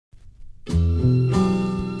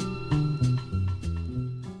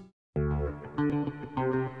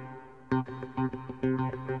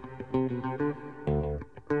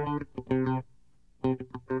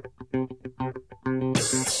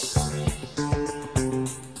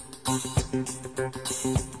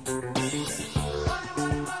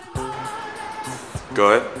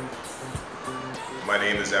Go ahead. My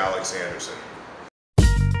name is Alex Anderson.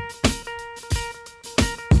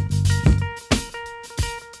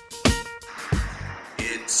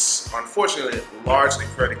 It's unfortunately largely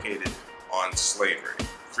predicated on slavery,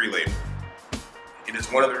 free labor. It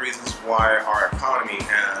is one of the reasons why our economy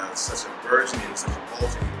has such a burgeoning, such a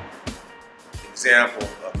bulging example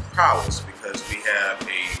of prowess, because we have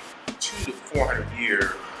a 200 to 400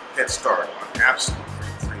 year head start on absolute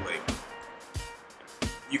free labor.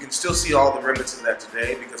 You can still see all the remnants of that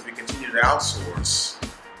today because we continue to outsource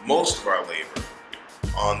most of our labor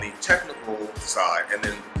on the technical side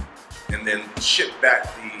and then ship back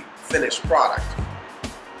the finished product.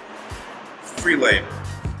 Free labor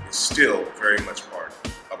is still very much part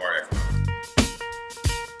of our economy.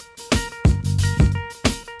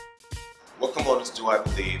 What components do I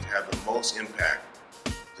believe have the most impact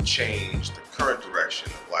to change the current direction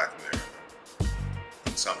of Black American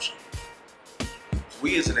consumption?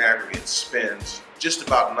 We as an aggregate spend just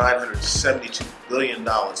about $972 billion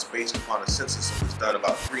based upon a census that was done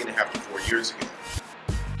about 3.5 to 4 years ago.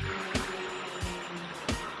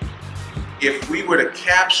 If we were to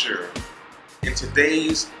capture in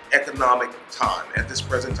today's economic time, at this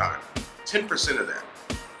present time, 10% of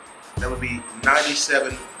that would be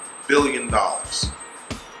 $97 billion.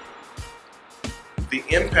 The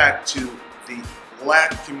impact to the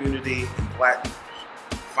Black community and Black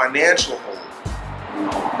financial hold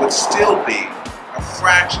would still be a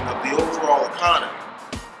fraction of the overall economy,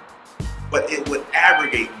 but it would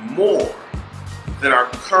aggregate more than our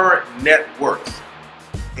current net worth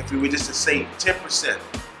if we were just to save 10%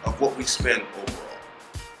 of what we spend overall.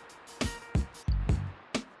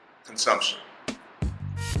 Consumption.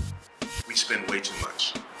 We spend way too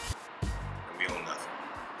much, and we own nothing.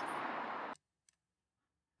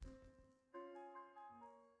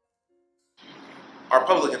 Our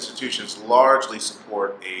public institutions largely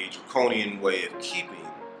support a draconian way of keeping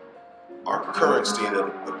our current state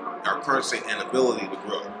and ability to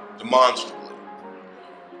grow demonstrably.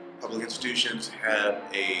 Public institutions have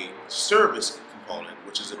a service component,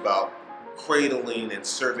 which is about cradling and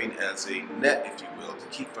serving as a net, if you will, to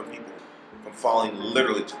keep people from falling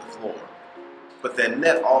literally to the floor. But that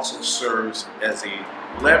net also serves as a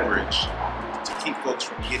leverage to keep folks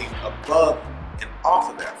from getting above and off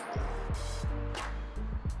of that floor.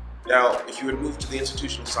 Now, if you would move to the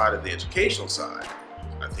institutional side of the educational side,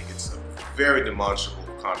 I think it's a very demonstrable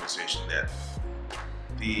conversation that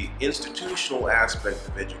the institutional aspect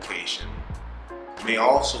of education may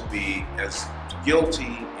also be as guilty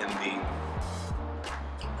in the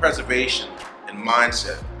preservation and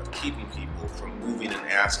mindset of keeping people from moving and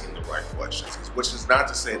asking the right questions, which is not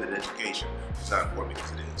to say that education is not important,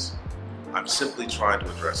 because it is. I'm simply trying to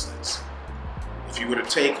address this. If you were to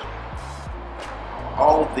take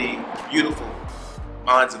all of the beautiful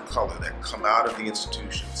minds of color that come out of the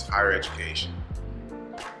institutions, higher education,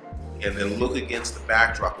 and then look against the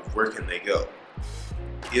backdrop of where can they go.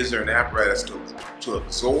 Is there an apparatus to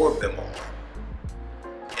absorb them all?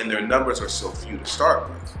 And their numbers are so few to start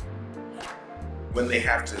with, when they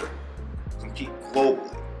have to compete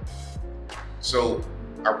globally. So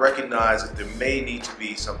I recognize that there may need to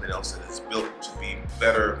be something else that is built to be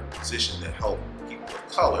better positioned to help people of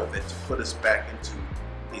color than to put us back into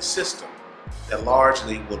a system that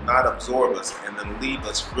largely will not absorb us and then leave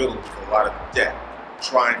us riddled with a lot of debt,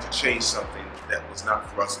 trying to chase something that was not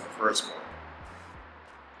for us in the first place.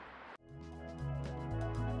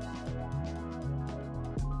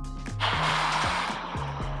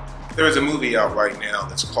 There is a movie out right now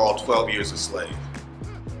that's called 12 Years a Slave.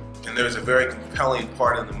 And there's a very compelling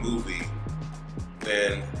part in the movie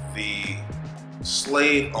when the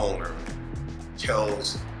slave owner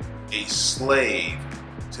tells a slave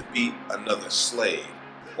to beat another slave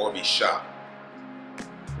or be shot.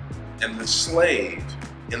 And the slave,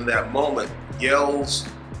 in that moment, yells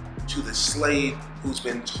to the slave who's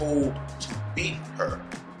been told to beat her,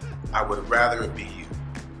 "I would rather it be you."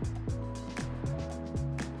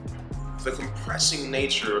 The compressing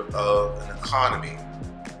nature of an economy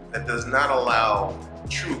that does not allow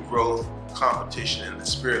true growth, competition, in the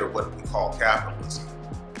spirit of what we call capitalism,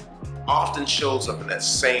 often shows up in that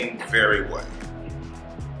same very way.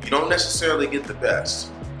 You don't necessarily get the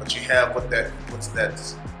best, but you have what's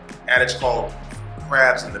that adage called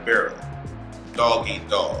crabs in the barrel, dog eat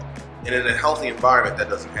dog. And in a healthy environment, that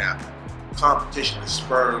doesn't happen. Competition is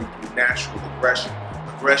spurred through natural aggression.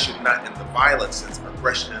 Aggression not in the violent sense,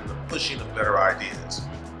 aggression in the pushing of better ideas.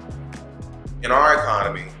 In our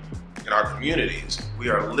economy, in our communities, we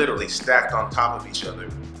are literally stacked on top of each other,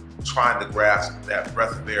 trying to grasp that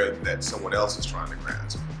breath of air that someone else is trying to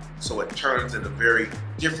grasp. So it turns in a very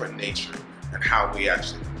different nature and how we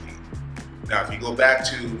actually compete. Now, if you go back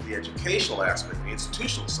to the educational aspect, the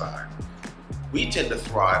institutional side, we tend to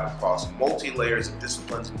thrive across multi-layers of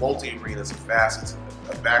disciplines, multi-arenas of facets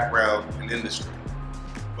of background and industry.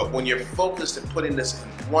 But when you're focused at putting this in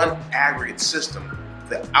one aggregate system,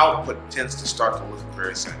 the output tends to start to look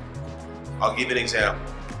very same. I'll give you an example,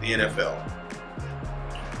 the NFL.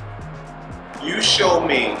 You show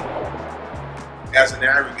me as an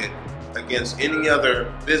aggregate against any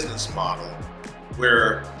other business model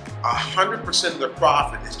where 100% of the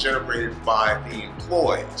profit is generated by the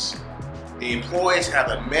employees. The employees have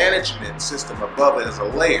a management system above it as a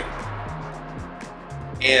layer.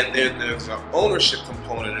 And there's an ownership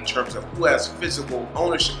component in terms of who has physical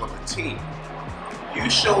ownership of the team. You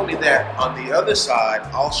show me that on the other side,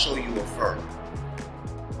 I'll show you a firm.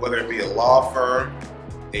 Whether it be a law firm,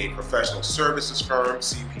 a professional services firm,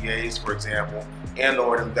 CPAs for example, and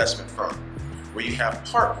or an investment firm, where you have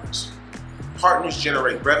partners. Partners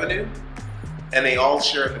generate revenue and they all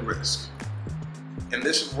share the risk. And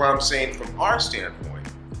this is where I'm saying from our standpoint,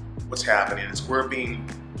 what's happening is we're being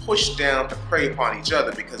pushed down to prey upon each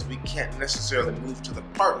other because we can't necessarily move to the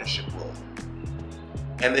partnership role.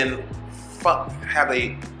 And then have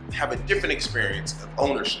a different experience of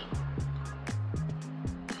ownership.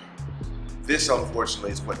 This,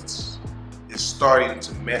 unfortunately, is what is starting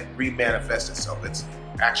to re-manifest itself. It's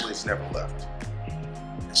never left.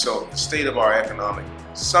 And so the state of our economic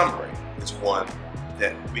summary is one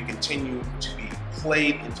that we continue to be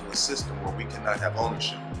played into a system where we cannot have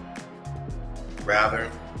ownership. Rather,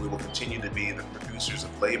 we will continue to be the producers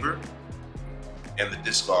of labor and the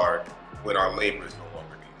discard when our labor is no